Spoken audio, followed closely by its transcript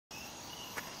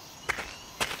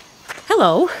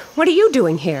Hello, what are you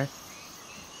doing here?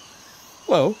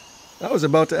 Hello. I was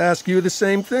about to ask you the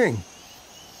same thing.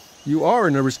 You are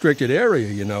in a restricted area,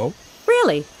 you know.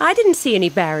 Really? I didn't see any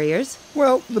barriers.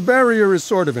 Well, the barrier is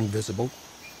sort of invisible.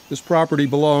 This property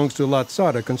belongs to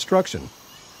Latsada Construction,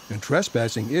 and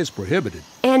trespassing is prohibited.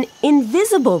 An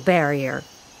invisible barrier.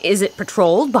 Is it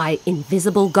patrolled by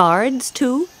invisible guards,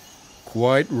 too?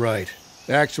 Quite right.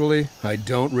 Actually, I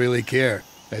don't really care,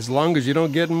 as long as you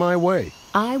don't get in my way.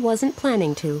 I wasn't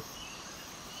planning to.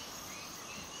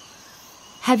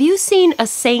 Have you seen a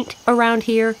saint around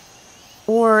here?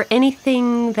 Or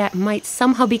anything that might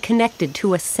somehow be connected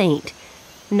to a saint?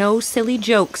 No silly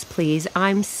jokes, please.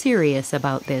 I'm serious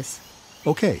about this.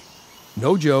 Okay.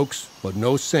 No jokes, but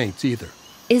no saints either.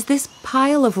 Is this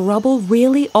pile of rubble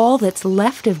really all that's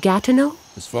left of Gatineau?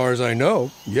 As far as I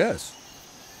know, yes.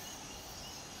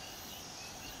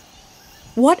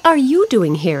 What are you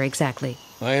doing here exactly?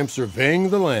 I am surveying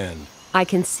the land. I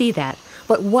can see that,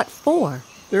 but what for?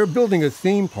 They're building a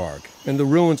theme park, and the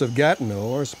ruins of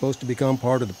Gatineau are supposed to become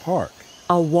part of the park.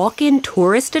 A walk-in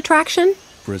tourist attraction?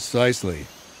 Precisely.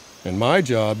 And my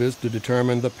job is to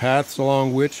determine the paths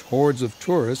along which hordes of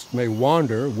tourists may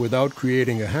wander without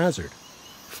creating a hazard.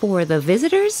 For the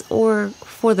visitors or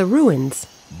for the ruins?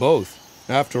 Both.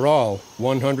 After all,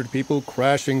 100 people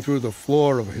crashing through the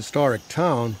floor of a historic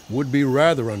town would be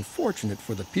rather unfortunate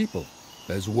for the people,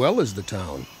 as well as the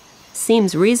town.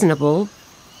 Seems reasonable,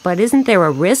 but isn't there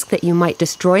a risk that you might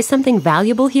destroy something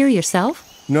valuable here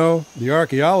yourself? No, the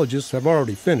archaeologists have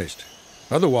already finished.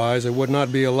 Otherwise, I would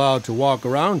not be allowed to walk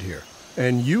around here.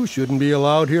 And you shouldn't be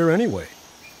allowed here anyway.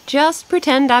 Just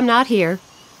pretend I'm not here.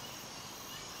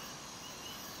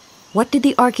 What did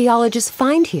the archaeologists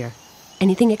find here?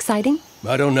 Anything exciting?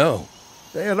 I don't know.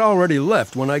 They had already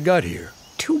left when I got here.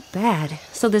 Too bad.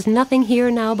 So there's nothing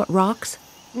here now but rocks?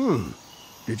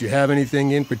 Did you have anything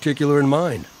in particular in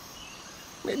mind?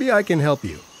 Maybe I can help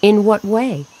you. In what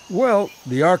way? Well,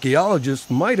 the archaeologists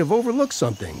might have overlooked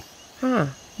something.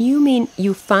 You mean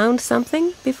you found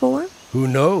something before? Who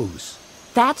knows?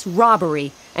 That's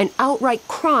robbery, an outright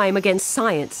crime against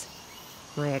science.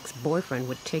 My ex-boyfriend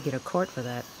would take you to court for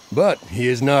that. But he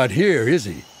is not here, is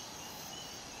he?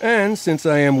 And since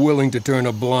I am willing to turn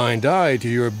a blind eye to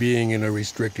your being in a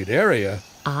restricted area...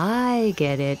 I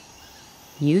get it.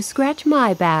 You scratch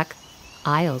my back,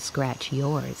 I'll scratch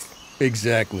yours.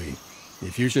 Exactly.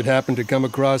 If you should happen to come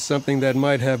across something that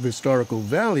might have historical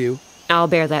value... I'll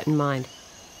bear that in mind.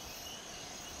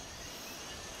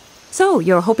 So,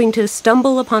 you're hoping to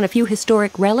stumble upon a few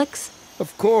historic relics?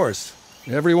 Of course.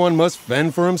 Everyone must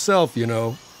fend for himself, you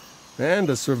know. And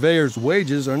a surveyor's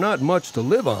wages are not much to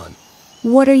live on.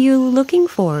 What are you looking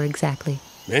for, exactly?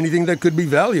 Anything that could be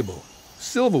valuable.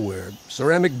 Silverware,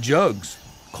 ceramic jugs,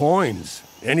 coins,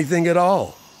 anything at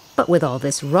all. But with all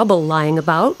this rubble lying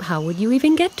about, how would you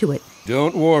even get to it?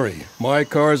 Don't worry. My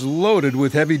car's loaded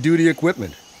with heavy-duty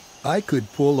equipment. I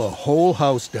could pull a whole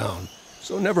house down,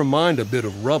 so never mind a bit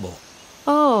of rubble.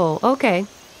 Oh, okay.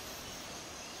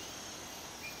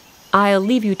 I'll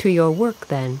leave you to your work,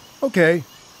 then. Okay.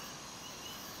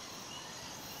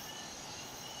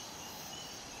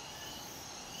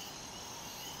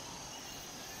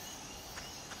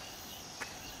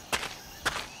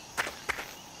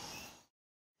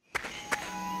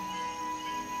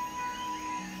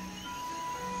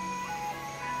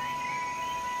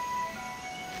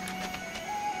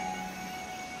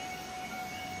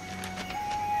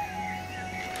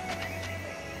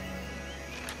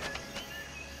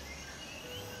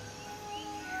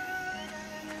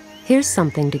 Here's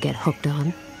something to get hooked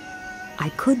on. I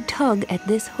could tug at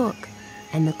this hook,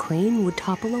 and the crane would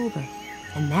topple over,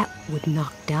 and that would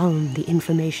knock down the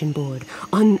information board,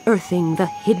 unearthing the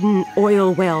hidden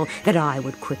oil well that I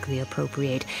would quickly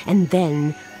appropriate, and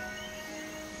then...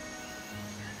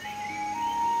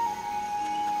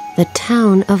 the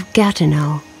town of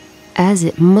Gatineau, as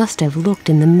it must have looked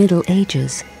in the Middle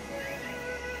Ages.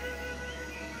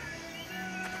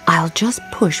 I'll just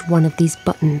push one of these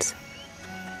buttons.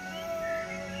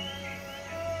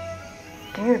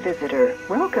 Dear visitor,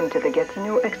 welcome to the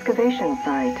Gatineau excavation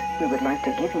site. We would like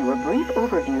to give you a brief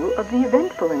overview of the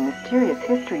eventful and mysterious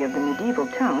history of the medieval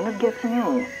town of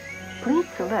Gatineau. Please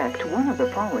select one of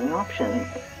the following options.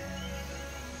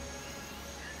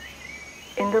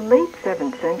 In the late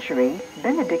 7th century,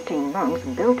 Benedictine monks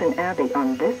built an abbey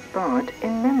on this spot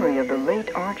in memory of the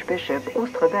late Archbishop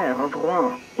Austrebert of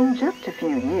Rouen. In just a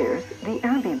few years, the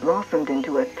abbey blossomed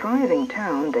into a thriving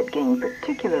town that gained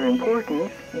particular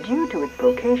importance due to its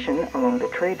location along the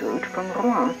trade route from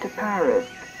Rouen to Paris.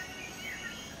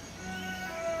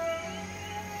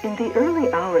 In the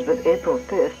early hours of April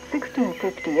 5th,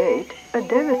 1658, a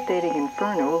devastating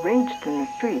inferno raged in the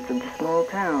streets of the small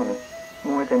town.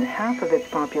 More than half of its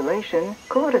population,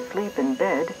 caught asleep in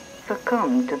bed,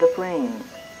 succumbed to the flames.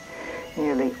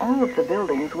 Nearly all of the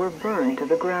buildings were burned to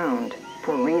the ground.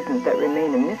 For reasons that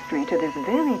remain a mystery to this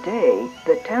very day,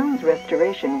 the town's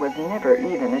restoration was never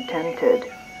even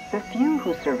attempted. The few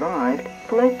who survived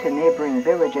fled to neighboring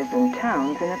villages and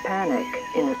towns in a panic.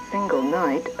 In a single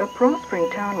night, a prospering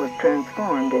town was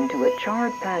transformed into a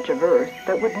charred patch of earth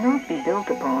that would not be built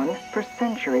upon for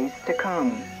centuries to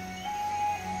come.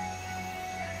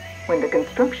 When the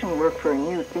construction work for a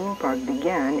new theme park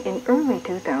began in early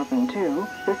 2002,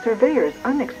 the surveyors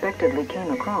unexpectedly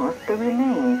came across the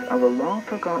remains of a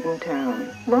long-forgotten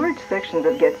town. Large sections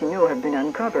of Gatineau have been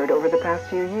uncovered over the past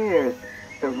few years.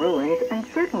 The ruins and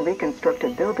certain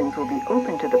reconstructed buildings will be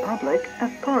open to the public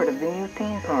as part of the new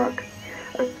theme park.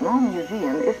 A small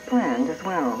museum is planned as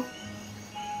well.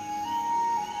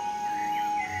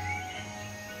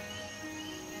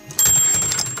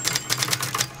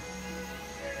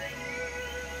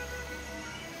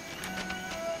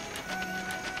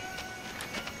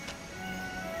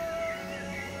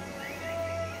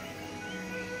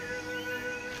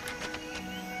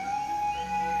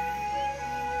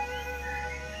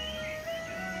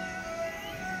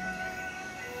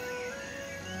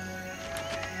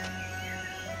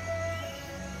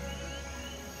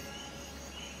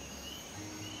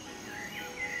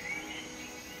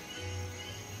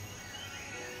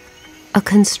 A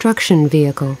construction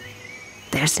vehicle.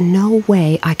 There's no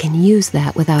way I can use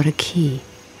that without a key.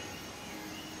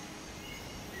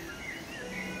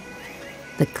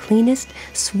 The cleanest,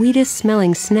 sweetest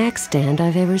smelling snack stand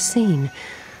I've ever seen.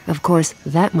 Of course,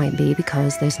 that might be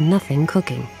because there's nothing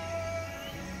cooking.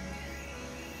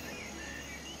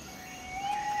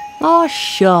 Aw,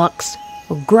 shucks.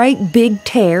 A great big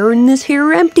tear in this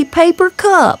here empty paper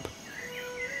cup.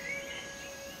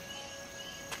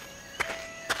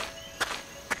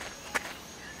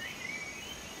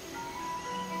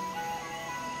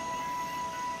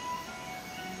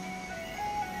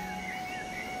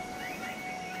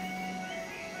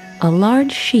 A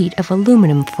large sheet of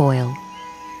aluminum foil.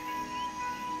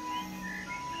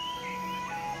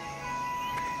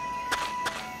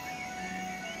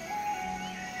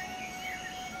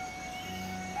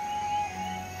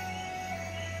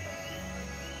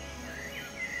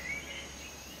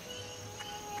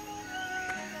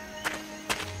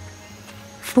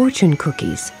 Fortune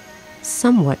cookies.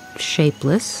 Somewhat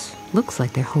shapeless. Looks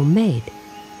like they're homemade.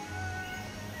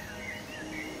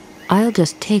 I'll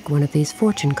just take one of these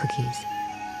fortune cookies.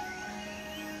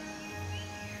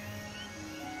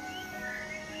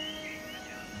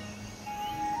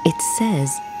 It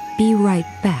says, "Be right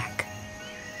back."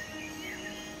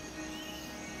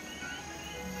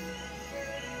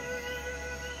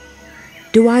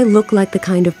 Do I look like the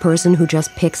kind of person who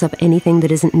just picks up anything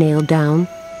that isn't nailed down?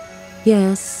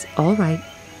 Yes, all right.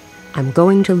 I'm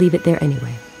going to leave it there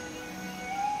anyway.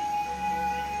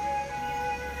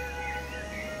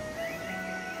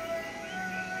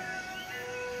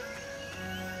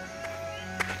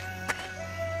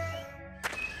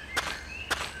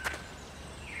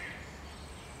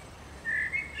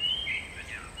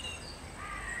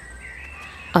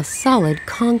 A solid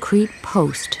concrete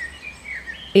post.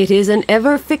 It is an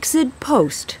ever-fixed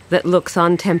post that looks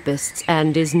on tempests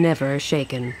and is never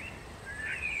shaken.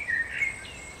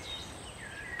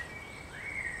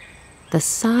 The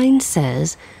sign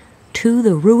says, "To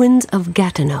the ruins of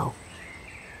Gatineau."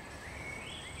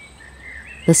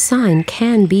 The sign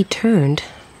can be turned,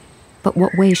 but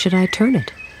what way should I turn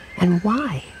it? And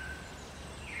why?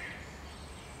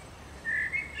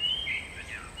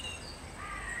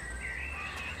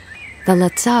 The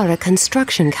Lazzara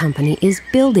Construction Company is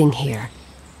building here.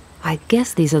 I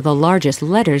guess these are the largest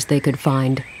letters they could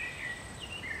find.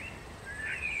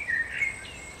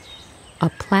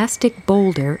 A plastic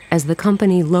boulder as the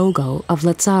company logo of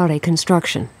Lazzara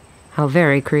Construction. How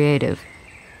very creative.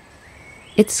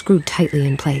 It's screwed tightly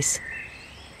in place.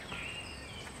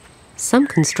 Some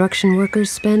construction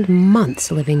workers spend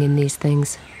months living in these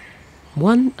things.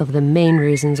 One of the main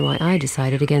reasons why I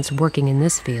decided against working in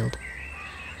this field.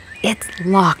 It's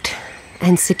locked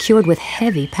and secured with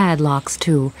heavy padlocks,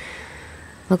 too.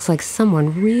 Looks like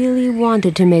someone really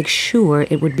wanted to make sure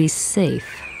it would be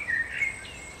safe.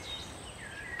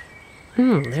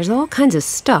 There's all kinds of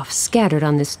stuff scattered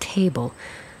on this table.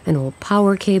 An old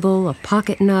power cable, a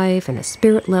pocket knife, and a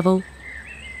spirit level.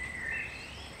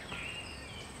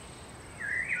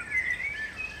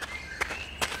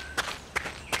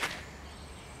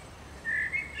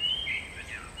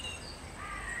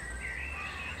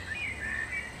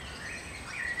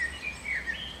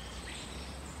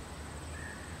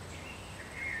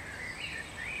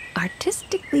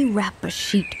 Artistically wrap a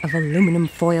sheet of aluminum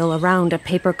foil around a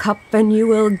paper cup and you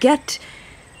will get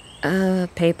a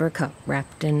paper cup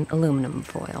wrapped in aluminum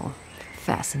foil.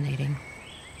 Fascinating.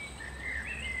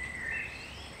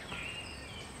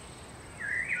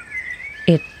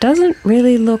 It doesn't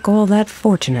really look all that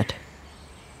fortunate.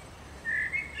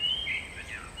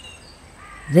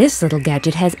 This little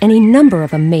gadget has any number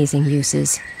of amazing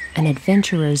uses. An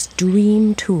adventurer's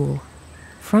dream tool.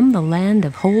 From the land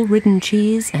of hole-ridden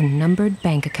cheese and numbered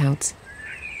bank accounts.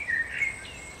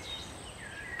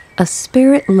 A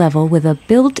spirit level with a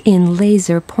built-in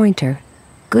laser pointer.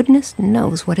 Goodness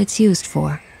knows what it's used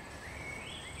for.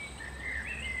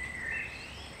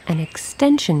 An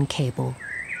extension cable.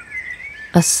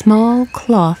 A small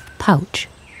cloth pouch.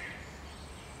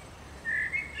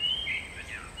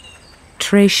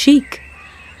 Très chic.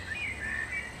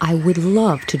 I would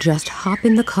love to just hop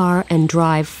in the car and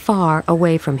drive far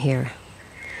away from here.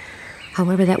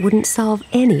 However, that wouldn't solve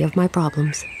any of my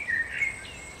problems.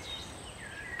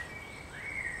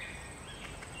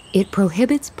 It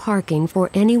prohibits parking for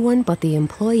anyone but the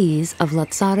employees of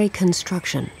Lazzari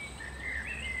Construction.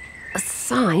 A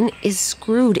sign is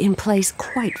screwed in place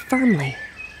quite firmly.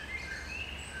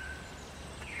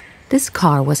 This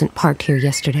car wasn't parked here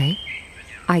yesterday.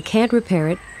 I can't repair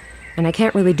it, and I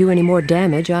can't really do any more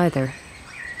damage either.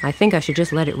 I think I should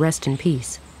just let it rest in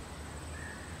peace.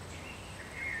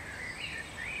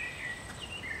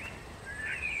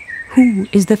 Who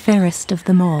is the fairest of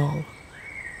them all?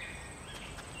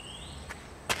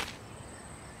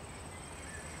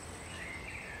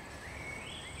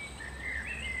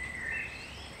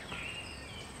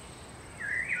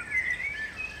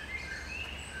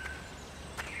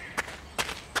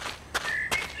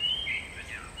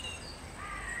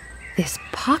 This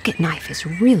pocket knife is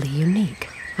really unique.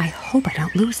 I hope I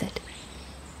don't lose it.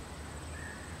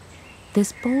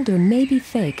 This boulder may be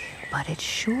fake, but it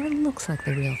sure looks like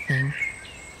the real thing.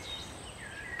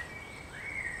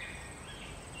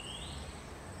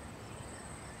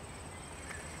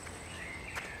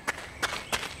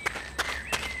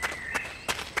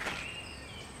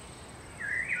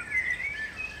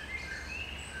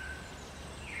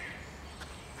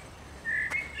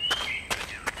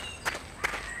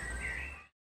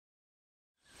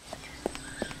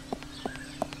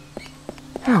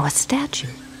 Oh, a statue.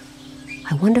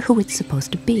 I wonder who it's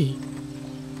supposed to be.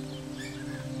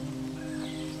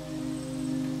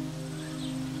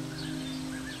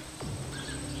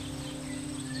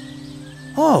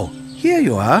 Oh, here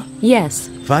you are. Yes.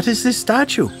 What is this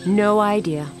statue? No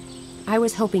idea. I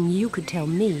was hoping you could tell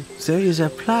me. There is a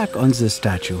plaque on the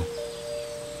statue.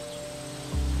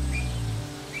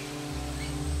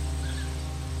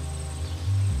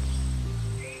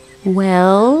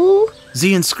 Well?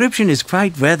 The inscription is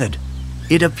quite weathered.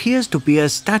 It appears to be a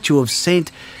statue of Saint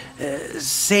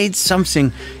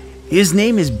something. His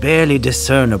name is barely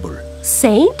discernible.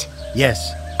 Saint?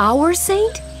 Yes. Our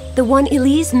saint? The one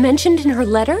Elise mentioned in her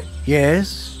letter?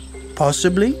 Yes,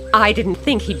 possibly. I didn't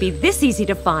think he'd be this easy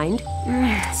to find.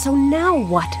 So now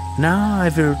what? Now I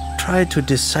will try to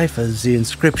decipher the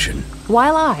inscription.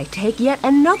 While I take yet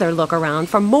another look around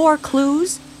for more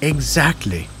clues?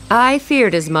 Exactly. I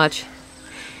feared as much.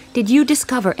 Did you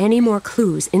discover any more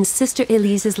clues in Sister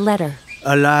Elise's letter?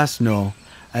 Alas, no.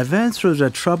 I went through the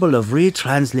trouble of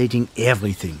retranslating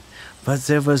everything, but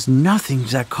there was nothing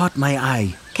that caught my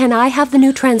eye. Can I have the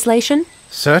new translation?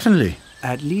 Certainly.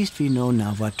 At least we know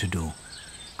now what to do.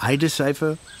 I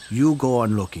decipher, you go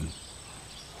on looking.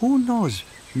 Who knows,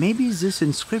 maybe this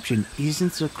inscription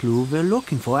isn't the clue we're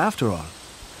looking for after all.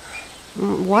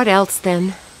 What else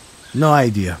then? No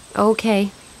idea.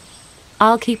 Okay.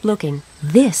 I'll keep looking.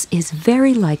 This is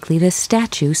very likely the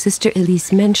statue Sister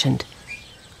Elise mentioned,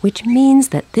 which means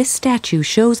that this statue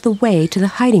shows the way to the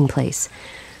hiding place.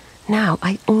 Now,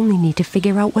 I only need to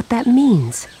figure out what that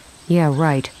means. Yeah,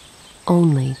 right.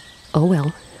 Only. Oh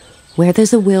well. Where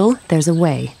there's a will, there's a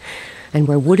way. And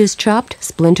where wood is chopped,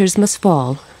 splinters must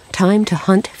fall. Time to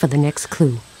hunt for the next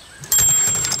clue.